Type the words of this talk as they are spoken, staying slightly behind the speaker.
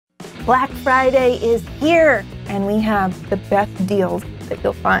Black Friday is here, and we have the best deals that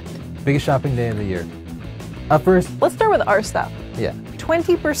you'll find. Biggest shopping day of the year. Up first, let's start with our stuff. Yeah.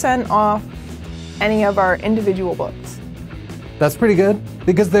 20% off any of our individual books. That's pretty good,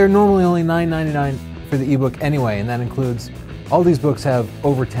 because they're normally only $9.99 for the ebook anyway, and that includes all these books have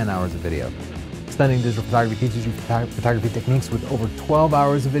over 10 hours of video. Stunning Digital Photography teaches you photography techniques with over 12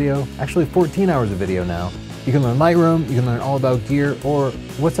 hours of video, actually 14 hours of video now. You can learn Lightroom, you can learn all about gear, or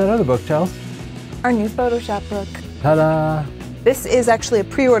what's that other book, Chels? Our new Photoshop book. Ta-da! This is actually a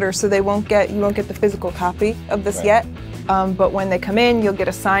pre-order, so you won't get the physical copy of this yet. But when they come in, you'll get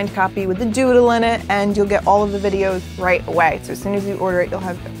a signed copy with the doodle in it, and you'll get all of the videos right away. So as soon as you order it, you'll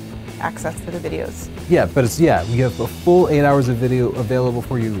have access to the videos. Yeah, but we have a full 8 hours of video available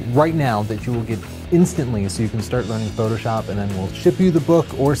for you right now that you will get instantly, so you can start learning Photoshop, and then we'll ship you the book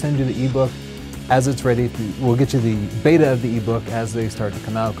or send you the ebook as it's ready. We'll get you the beta of the ebook as they start to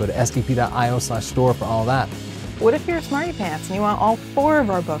come out. Go to sdp.io/store for all that. What if you're a smarty pants and you want all 4 of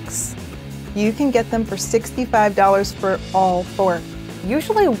our books? You can get them for $65 for all 4.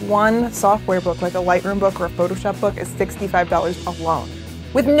 Usually one software book, like a Lightroom book or a Photoshop book, is $65 alone,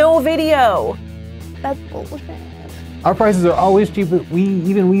 with no video. That's bullshit. Our prices are always cheaper.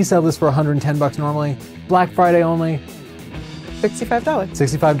 We sell this for $110 normally. Black Friday only. $65.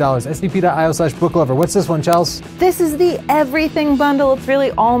 $65. sdp.io/booklover. What's this one, Chels? This is the everything bundle. It's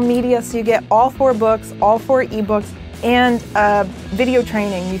really all media, so you get all 4 books, all 4 ebooks, and video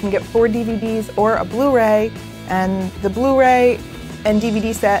training. You can get 4 DVDs or a Blu-ray, and the Blu-ray and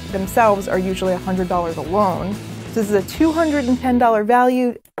DVD set themselves are usually $100 alone. So this is a $210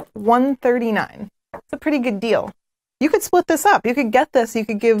 value, $139. It's a pretty good deal. You could split this up. You could get this.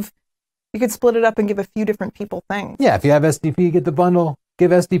 You could split it up and give a few different people things. Yeah, if you have SDP, get the bundle.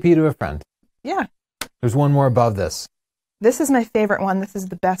 Give SDP to a friend. Yeah. There's one more above this. This is my favorite one. This is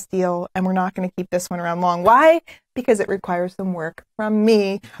the best deal, and we're not going to keep this one around long. Why? Because it requires some work from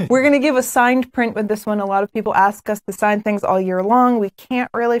me. We're going to give a signed print with this one. A lot of people ask us to sign things all year long. We can't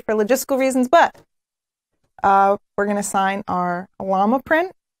really for logistical reasons, but we're going to sign our llama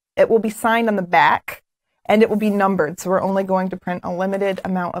print. It will be signed on the back, and it will be numbered, so we're only going to print a limited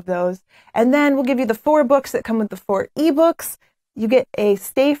amount of those. And then we'll give you the 4 books that come with the 4 ebooks. You get a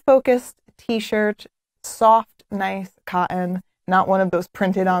Stay Focused t-shirt, soft, nice cotton, not one of those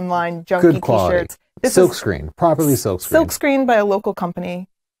printed online junky t-shirts. Silk screen, properly silk screen. Silk screen by a local company.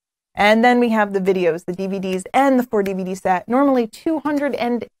 And then we have the videos, the DVDs, and the 4 DVD set, normally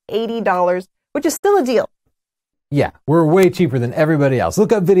 $280, which is still a deal. Yeah, we're way cheaper than everybody else.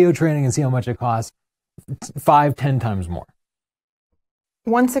 Look up video training and see how much it costs. 5-10 times more.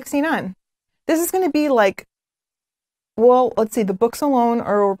 $169. This is going to be like, well, let's see, the books alone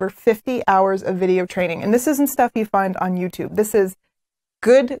are over 50 hours of video training. And this isn't stuff you find on YouTube. This is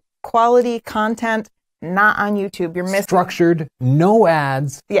good quality content, not on YouTube. You're missing. Structured, no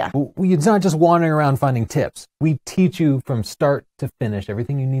ads. Yeah. It's not just wandering around finding tips. We teach you from start to finish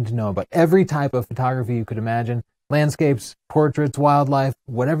everything you need to know about every type of photography you could imagine. Landscapes, portraits, wildlife,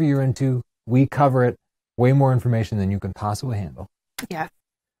 whatever you're into, we cover it. Way more information than you can possibly handle. Yeah.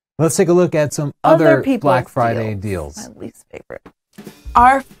 Let's take a look at some other Black Friday deals. My least favorite.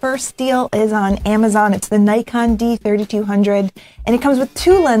 Our first deal is on Amazon. It's the Nikon D3200, and it comes with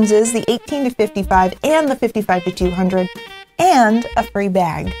 2 lenses, the 18-55 and the 55-200, and a free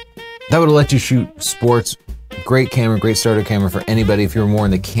bag. That would let you shoot sports. Great camera, great starter camera for anybody. If you're more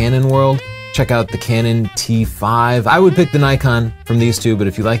in the Canon world, check out the Canon T5. I would pick the Nikon from these 2, but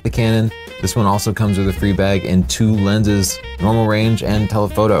if you like the Canon, this one also comes with a free bag and 2 lenses, normal range and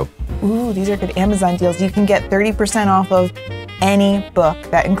telephoto. Ooh, these are good Amazon deals. You can get 30% off of any book.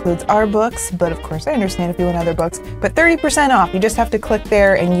 That includes our books, but of course I understand if you want other books, but 30% off. You just have to click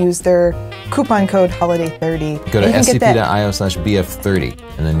there and use their coupon code HOLIDAY30. Go to sdp.io/BF30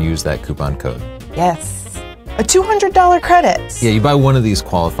 and then use that coupon code. Yes. A $200 credit. Yeah, you buy one of these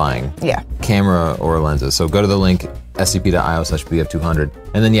qualifying camera or lenses. So go to the link, sdp.io/BF200.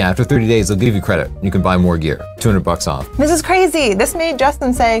 And then, after 30 days, they'll give you credit. You can buy more gear. $200 off. This is crazy. This made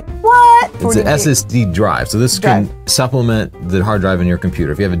Justin say, what? It's an SSD drive. So this can supplement the hard drive in your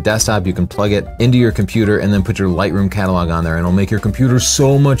computer. If you have a desktop, you can plug it into your computer and then put your Lightroom catalog on there, and it'll make your computer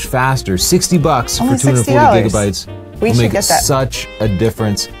so much faster. $60 for 240 gigabytes will make such a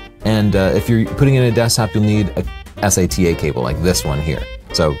difference. And if you're putting it in a desktop, you'll need a SATA cable like this one here.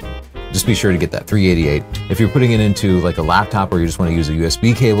 So just be sure to get that, 388. If you're putting it into like a laptop or you just want to use a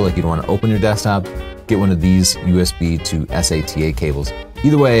USB cable, like you don't want to open your desktop, get one of these USB to SATA cables.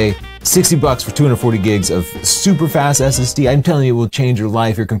 Either way, $60 for 240 gigs of super fast SSD. I'm telling you, it will change your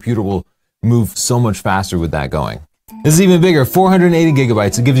life. Your computer will move so much faster with that going. This is even bigger, 480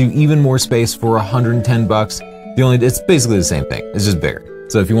 gigabytes. It gives you even more space for 110 bucks. It's basically the same thing. It's just bigger.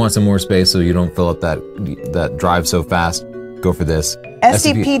 So if you want some more space so you don't fill up that drive so fast, go for this.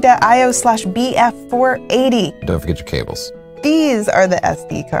 SDP.io/BF480. Don't forget your cables. These are the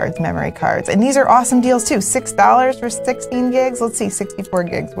SD cards, memory cards. And these are awesome deals too. $6 for 16 gigs. Let's see, 64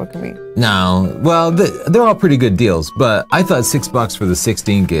 gigs. What can we? No, well, they're all pretty good deals, but I thought $6 for the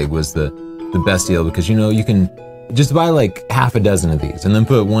 16 gig was the best deal because, you know, you can just buy like half a dozen of these and then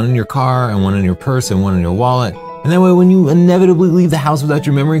put one in your car and one in your purse and one in your wallet. And that way, when you inevitably leave the house without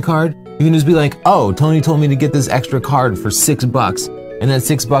your memory card, you can just be like, oh, Tony told me to get this extra card for $6. And that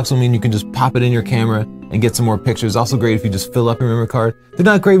 $6 will mean you can just pop it in your camera and get some more pictures. Also great if you just fill up your memory card. They're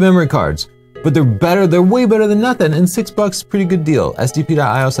not great memory cards, but they're better. They're way better than nothing. And $6 is a pretty good deal.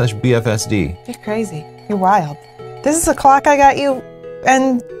 SDP.io/BFSD. You're crazy. You're wild. This is a clock I got you,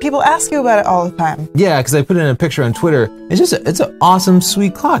 and people ask you about it all the time. Yeah, because I put it in a picture on Twitter. It's an awesome,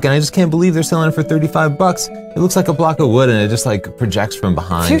 sweet clock, and I just can't believe they're selling it for $35. It looks like a block of wood, and it just like projects from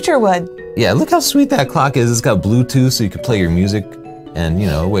behind. Future wood. Yeah, look how sweet that clock is. It's got Bluetooth, so you can play your music. And, you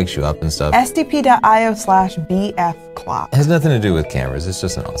know, it wakes you up and stuff. SDP.io/BF clock. It has nothing to do with cameras. It's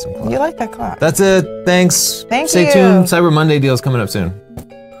just an awesome clock. You like that clock. That's it. Thanks. Thank you. Stay tuned. Cyber Monday deals coming up soon.